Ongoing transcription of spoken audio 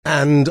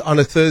And on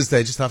a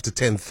Thursday, just after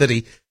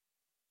 10:30,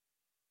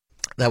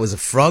 that was a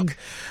frog.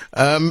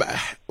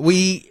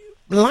 We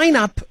line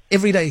up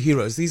everyday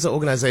heroes. These are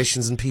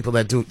organizations and people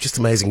that do just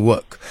amazing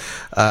work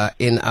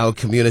in our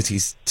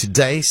communities.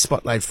 Today,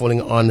 spotlight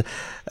falling on,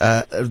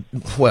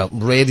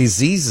 Rare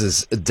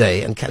Diseases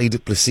Day. And Callie du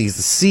Plessis,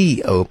 the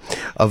CEO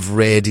of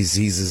Rare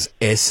Diseases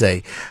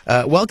SA.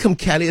 Welcome,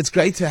 Callie. It's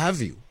great to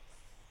have you.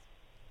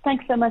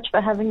 Thanks so much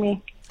for having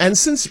me. And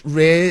since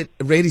Rare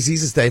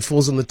Diseases Day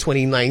falls on the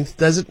 29th,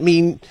 does it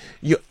mean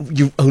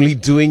you're only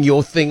doing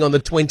your thing on the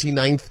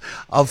 29th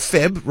of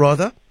Feb,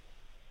 rather?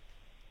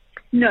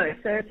 No,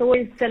 so it's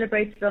always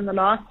celebrated on the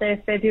last day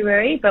of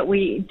February, but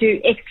we do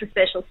extra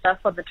special stuff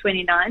on the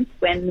 29th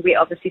when we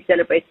obviously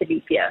celebrate the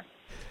leap year.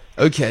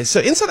 Okay,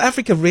 so in South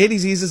Africa, rare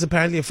diseases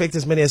apparently affect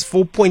as many as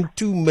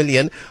 4.2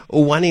 million,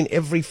 or 1 in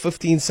every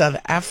 15 South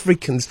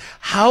Africans.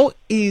 How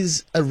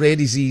is a rare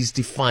disease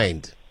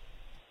defined?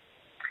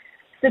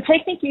 So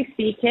technically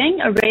speaking,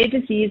 a rare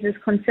disease is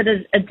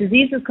considered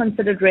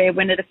rare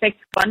when it affects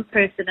one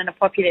person in a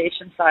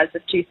population size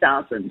of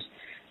 2,000.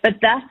 But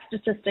that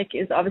statistic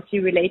is obviously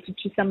related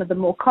to some of the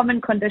more common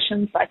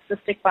conditions like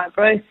cystic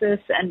fibrosis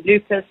and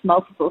lupus,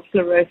 multiple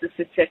sclerosis,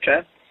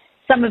 etc.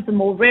 Some of the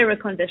more rarer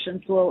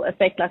conditions will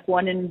affect like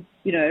one in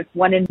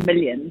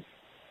millions.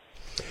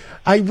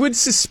 I would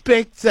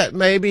suspect that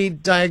maybe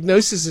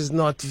diagnosis is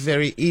not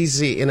very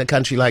easy in a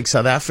country like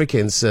South Africa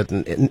in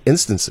certain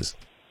instances.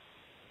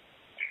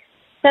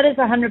 That is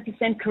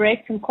 100%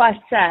 correct and quite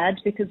sad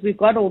because we've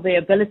got all the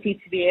ability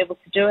to be able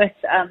to do it.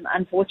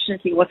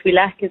 Unfortunately, what we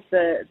lack is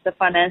the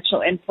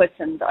financial input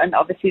and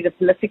obviously the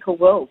political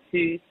will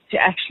to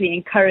actually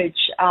encourage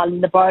our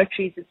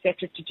laboratories,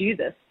 etc., to do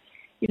this.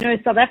 You know,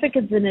 South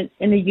Africa's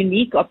in a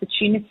unique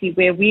opportunity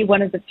where we're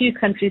one of the few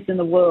countries in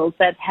the world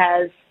that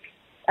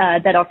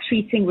are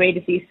treating rare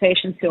disease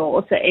patients who are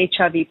also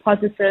HIV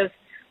positive.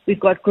 We've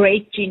got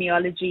great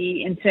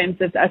genealogy in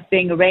terms of us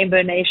being a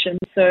rainbow nation.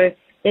 So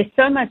there's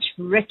so much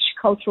rich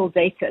cultural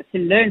data to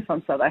learn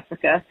from South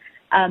Africa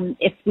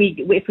if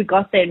we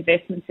got their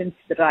investments into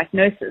the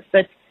diagnosis.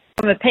 But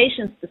from a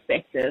patient's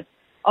perspective,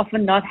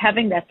 often not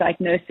having that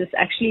diagnosis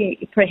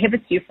actually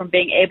prohibits you from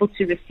being able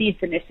to receive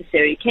the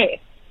necessary care.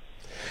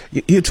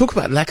 You talk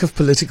about lack of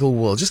political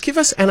will. Just give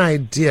us an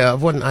idea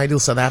of what an ideal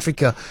South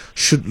Africa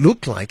should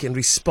look like in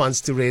response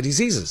to rare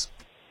diseases.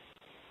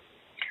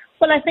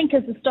 Well, I think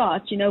as a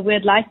start,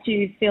 we'd like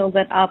to feel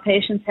that our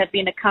patients have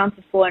been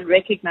accounted for and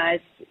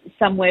recognized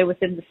somewhere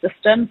within the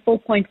system.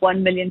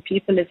 4.1 million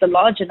people is a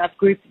large enough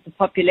group of the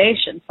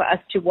population for us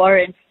to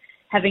warrant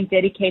having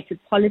dedicated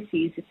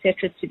policies,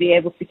 etc., to be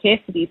able to care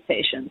for these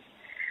patients.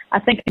 I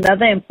think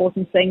another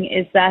important thing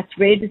is that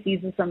rare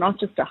diseases are not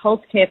just a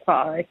healthcare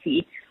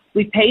priority.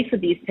 We pay for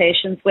these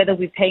patients, whether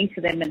we're paying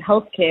for them in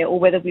healthcare or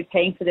whether we're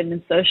paying for them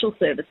in social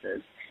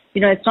services.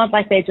 It's not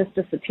like they just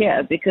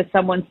disappear because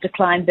someone's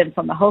declined them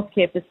from a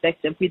healthcare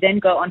perspective. We then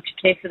go on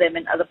to care for them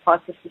in other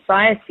parts of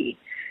society.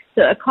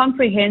 So a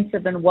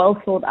comprehensive and well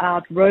thought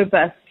out,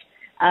 robust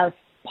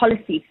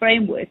policy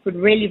framework would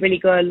really, really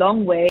go a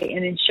long way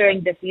in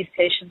ensuring that these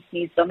patients'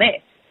 needs are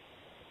met.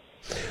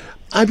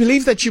 I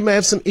believe that you may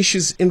have some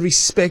issues in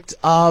respect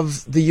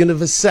of the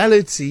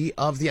universality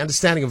of the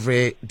understanding of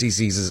rare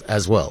diseases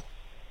as well.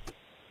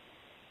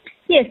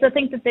 Yes, I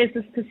think that there's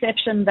this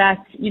perception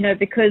that,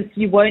 because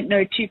you won't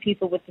know two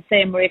people with the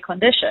same rare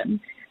condition,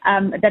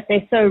 that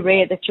they're so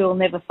rare that you'll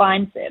never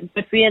find them.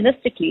 But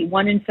realistically,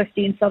 1 in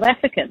 15 South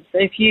Africans. So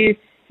if you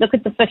look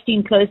at the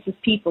 15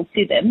 closest people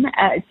to them,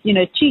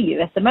 to you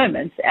at the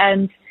moment,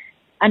 and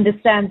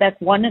understand that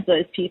one of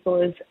those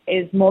people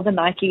is more than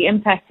likely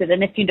impacted.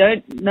 And if you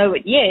don't know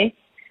it yet,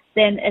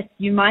 then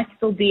you might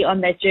still be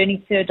on that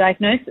journey to a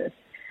diagnosis.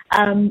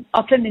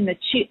 Often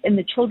in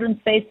the children's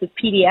space with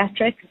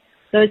pediatrics,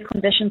 those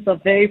conditions are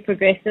very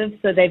progressive,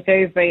 so they're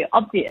very, very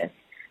obvious.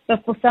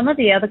 But for some of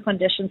the other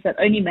conditions that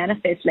only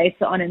manifest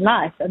later on in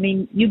life, I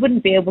mean, you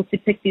wouldn't be able to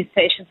pick these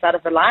patients out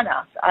of the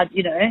lineup.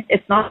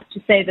 It's not to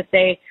say that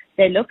they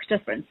look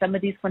different. Some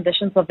of these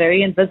conditions are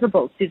very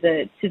invisible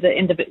to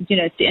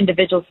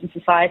individuals in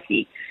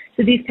society.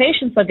 So these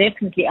patients are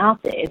definitely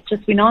out there. It's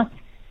just we're not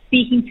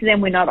speaking to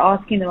them, we're not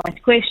asking the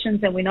right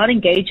questions, and we're not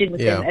engaging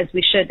with them as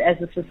we should as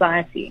a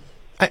society.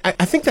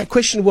 I think that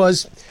question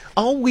was,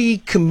 are we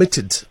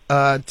committed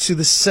to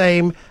the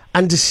same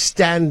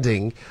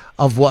understanding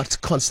of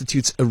what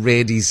constitutes a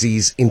rare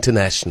disease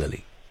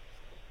internationally?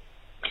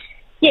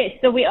 Yes,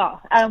 so we are.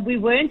 We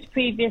weren't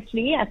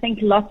previously. I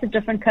think lots of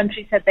different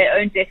countries had their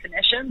own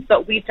definitions,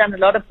 but we've done a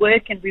lot of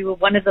work and we were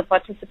one of the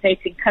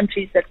participating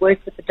countries that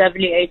worked with the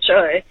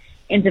WHO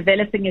in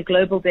developing a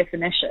global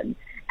definition.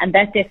 And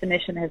that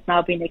definition has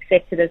now been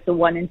accepted as the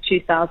 1 in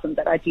 2,000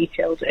 that I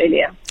detailed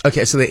earlier.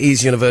 Okay, so there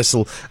is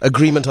universal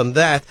agreement on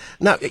that.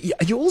 Now,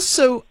 you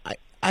also,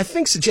 I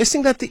think,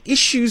 suggesting that the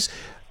issues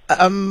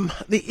are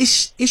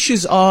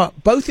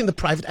both in the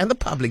private and the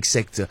public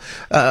sector.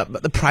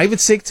 The private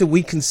sector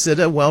we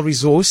consider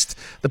well-resourced.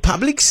 The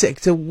public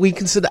sector we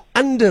consider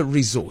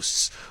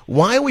under-resourced.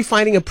 Why are we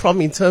finding a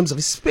problem in terms of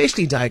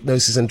especially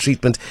diagnosis and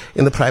treatment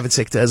in the private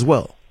sector as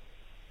well?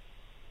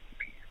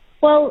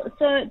 Well,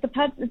 so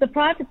the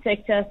private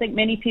sector, I think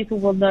many people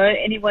will know,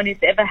 anyone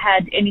who's ever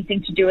had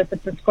anything to do with the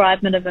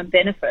prescribement of a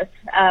benefit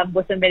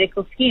with a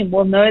medical scheme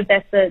will know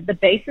that the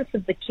basis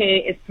of the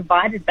care is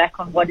provided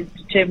back on what is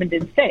determined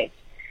in state.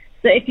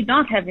 So if you're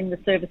not having the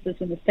services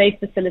in the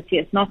state facility,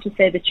 it's not to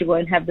say that you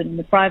won't have them in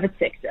the private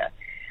sector.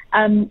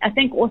 I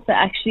think also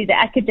actually the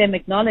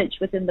academic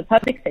knowledge within the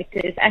public sector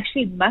is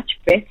actually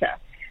much better.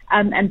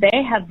 And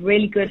they have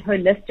really good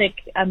holistic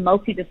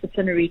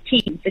multidisciplinary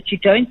teams that you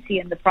don't see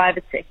in the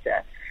private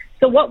sector.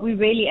 So what we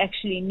really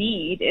actually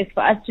need is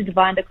for us to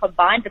define a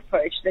combined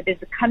approach that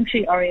is a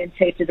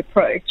country-orientated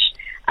approach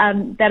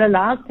that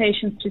allows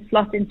patients to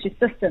slot into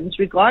systems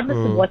regardless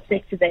of what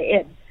sector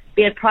they're in,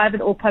 be it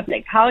private or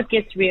public. How it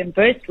gets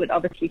reimbursed would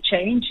obviously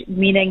change,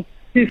 meaning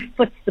who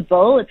foots the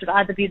bill. It would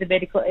either be the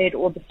medical aid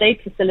or the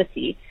state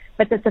facility,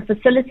 but that the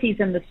facilities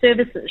and the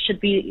services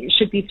should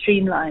be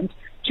streamlined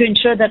to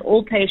ensure that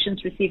all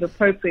patients receive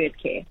appropriate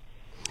care.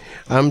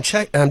 I'm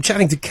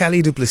chatting to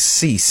Callie du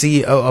Plessis,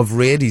 CEO of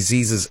Rare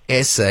Diseases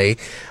SA,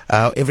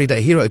 our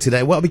everyday hero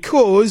today. Well,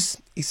 because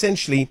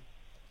essentially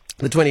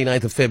the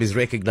 29th of Feb is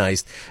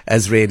recognized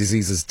as Rare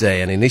Diseases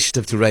Day, an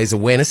initiative to raise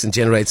awareness and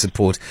generate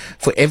support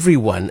for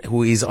everyone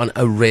who is on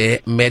a rare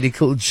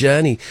medical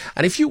journey.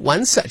 And if you're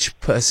one such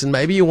person,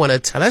 maybe you want to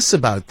tell us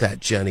about that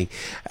journey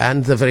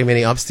and the very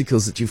many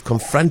obstacles that you've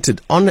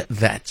confronted on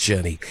that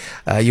journey.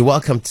 You're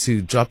welcome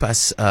to drop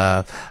us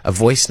a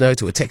voice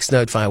note or a text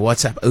note via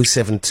WhatsApp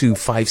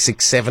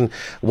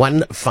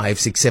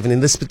 072-567-1567. In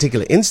this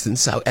particular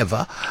instance,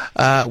 however,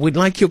 we'd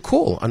like your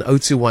call on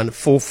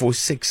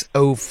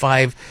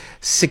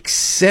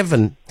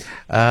 021-446-0567.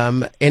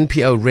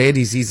 NPO Rare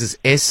Diseases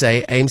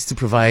SA aims to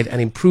provide an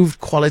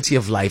improved quality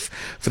of life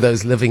for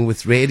those living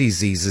with rare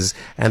diseases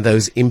and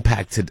those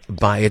impacted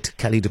by it.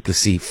 Callie du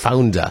Plessis,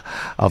 founder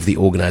of the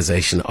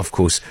organization, of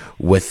course,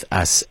 with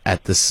us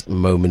at this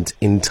moment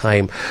in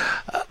time.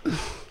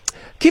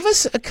 Give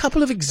us a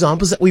couple of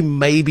examples that we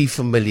may be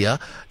familiar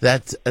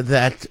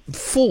that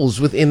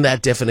falls within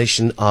that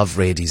definition of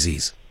rare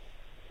disease.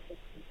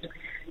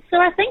 So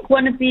I think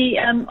one of the,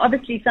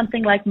 obviously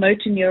something like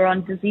motor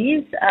neuron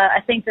disease, I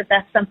think that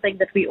that's something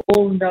that we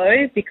all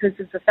know because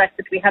of the fact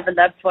that we have a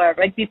love for our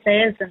rugby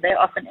players and they're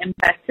often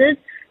impacted.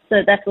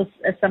 So that was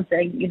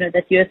something,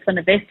 that US van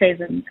der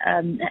Westhuizen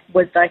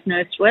was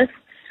diagnosed with.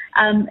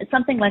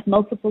 Something like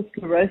multiple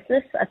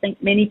sclerosis, I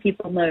think many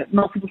people know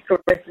multiple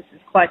sclerosis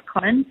is quite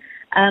common.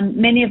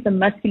 Many of the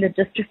muscular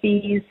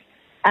dystrophies,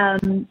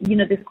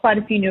 there's quite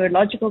a few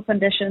neurological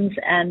conditions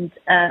and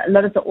a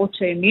lot of the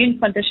autoimmune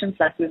conditions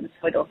like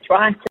rheumatoid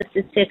arthritis,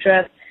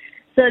 etc.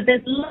 So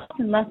there's lots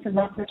and lots and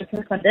lots of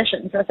different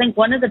conditions. I think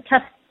one of the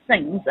tough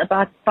things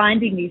about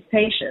finding these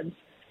patients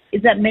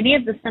is that many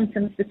of the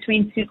symptoms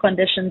between two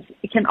conditions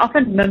can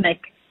often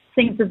mimic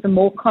things of the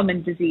more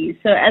common disease.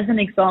 So as an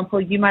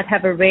example, you might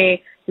have a rare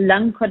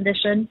lung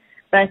condition,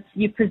 but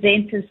you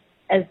present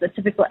as a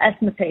typical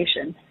asthma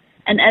patient.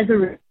 And as a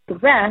result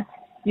of that,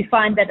 you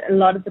find that a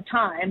lot of the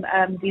time,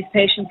 these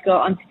patients go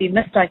on to be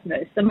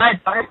misdiagnosed. So my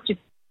advice to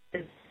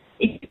is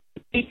if you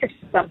treat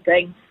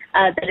something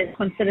that is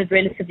considered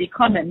relatively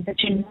common, that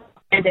you're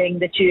finding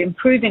that you're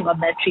improving on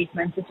that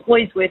treatment, it's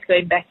always worth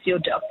going back to your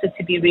doctor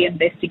to be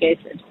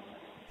reinvestigated.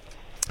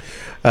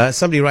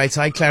 Somebody writes,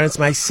 "Hi Clarence,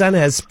 my son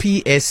has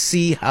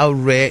PSC. How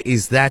rare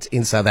is that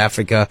in South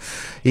Africa?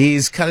 He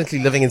is currently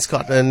living in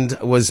Scotland,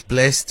 was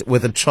blessed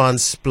with a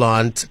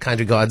transplant. Kind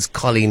regards,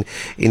 Colleen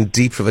in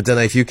Deep River." I don't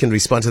know if you can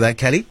respond to that,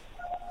 Kelly.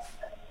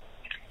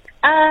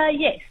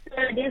 Yes,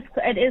 so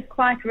it is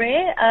quite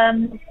rare.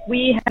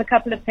 We have a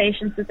couple of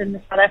patients within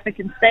the South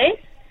African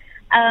states.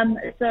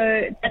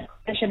 So that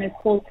condition is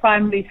called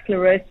primary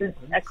sclerosis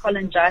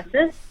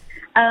cholangitis.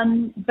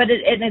 But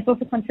it is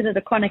also considered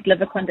a chronic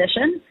liver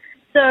condition.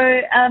 So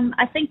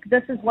I think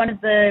this is one of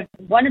the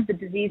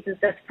diseases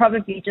that's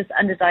probably just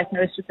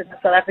underdiagnosed within the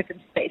South African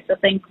space. I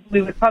think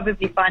we would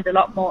probably find a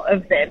lot more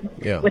of them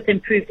with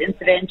improved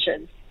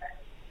interventions.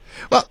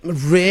 Well,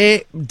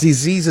 rare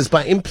diseases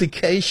by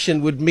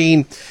implication would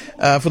mean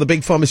for the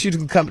big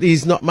pharmaceutical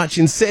companies not much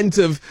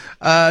incentive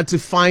to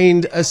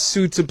find a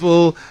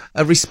suitable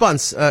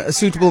response, a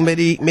suitable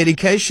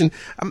medication.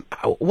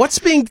 What's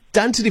being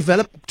done to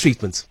develop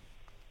treatments?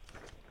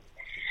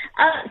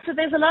 So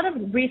there's a lot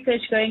of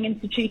research going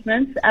into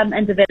treatments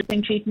and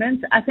developing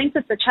treatments. I think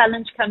that the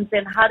challenge comes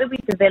in, how do we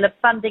develop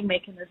funding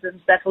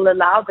mechanisms that will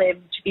allow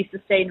them to be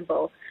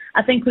sustainable?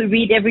 I think we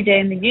read every day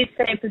in the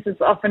newspapers, it's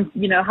often,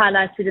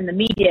 highlighted in the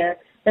media,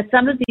 that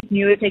some of these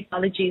newer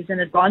technologies and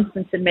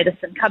advancements in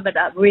medicine come at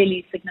a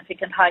really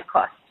significant high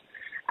cost.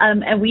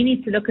 And we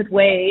need to look at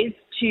ways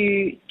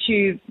to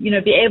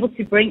be able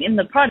to bring in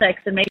the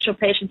products and make sure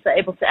patients are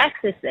able to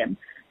access them,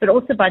 but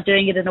also by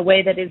doing it in a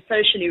way that is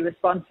socially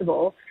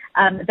responsible,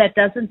 that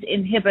doesn't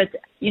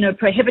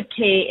prohibit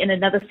care in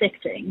another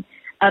setting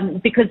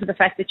because of the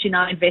fact that you're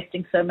now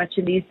investing so much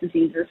in these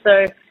diseases.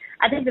 So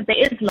I think that there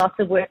is lots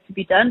of work to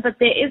be done, but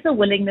there is a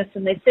willingness,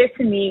 and there's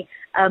certainly,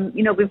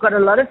 we've got a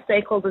lot of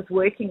stakeholders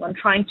working on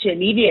trying to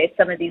alleviate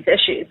some of these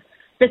issues.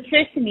 But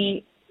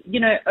certainly,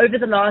 over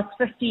the last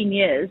 15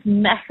 years,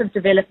 massive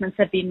developments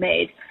have been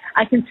made.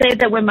 I can say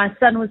that when my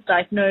son was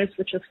diagnosed,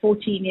 which was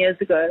 14 years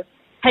ago,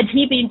 had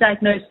he been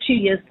diagnosed 2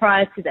 years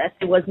prior to that,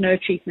 there was no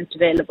treatment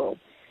available.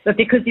 But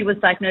because he was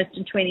diagnosed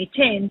in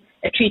 2010,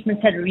 a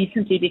treatment had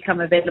recently become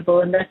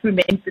available, and that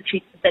remains the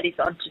treatment that he's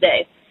on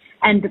today.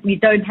 And we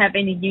don't have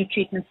any new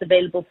treatments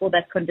available for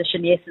that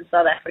condition yet in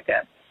South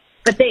Africa.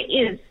 But there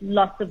is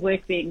lots of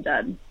work being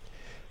done.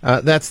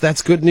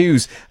 That's good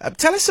news.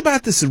 Tell us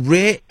about this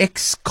Rare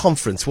X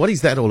conference. What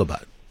is that all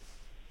about?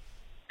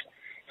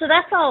 So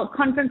that's our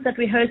conference that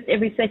we host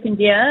every second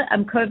year.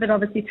 COVID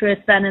obviously threw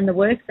a span in the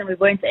works, and we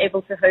weren't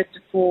able to host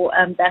it for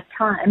that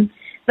time.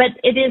 But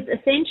it is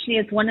essentially,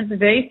 it's one of the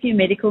very few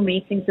medical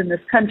meetings in this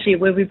country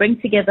where we bring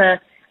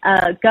together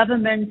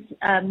government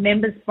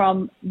members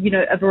from,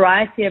 a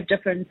variety of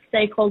different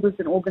stakeholders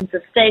and organs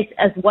of state,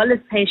 as well as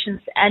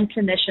patients and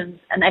clinicians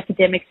and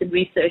academics and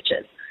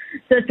researchers.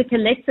 So it's a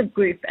collective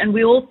group, and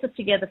we all sit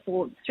together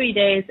for 3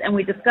 days and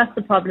we discuss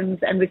the problems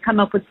and we come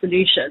up with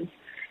solutions.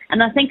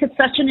 And I think it's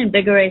such an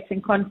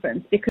invigorating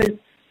conference because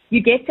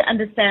you get to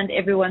understand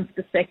everyone's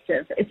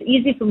perspective. It's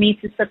easy for me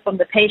to sit from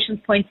the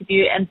patient's point of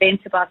view and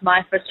vent about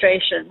my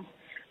frustrations,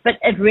 but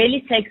it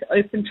really takes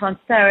open,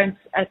 transparent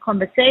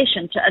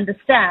conversation to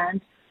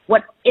understand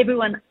what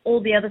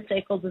all the other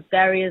stakeholders'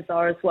 barriers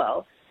are as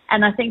well.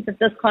 And I think that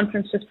this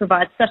conference just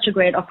provides such a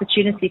great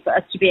opportunity for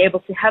us to be able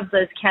to have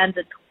those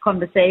candid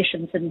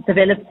conversations and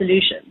develop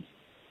solutions.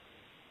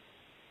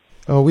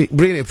 Oh, we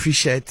really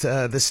appreciate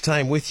this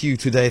time with you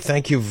today.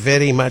 Thank you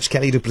very much,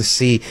 Kelly du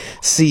Plessis,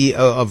 CEO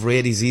of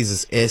Rare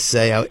Diseases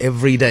SA, our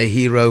everyday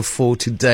hero for today.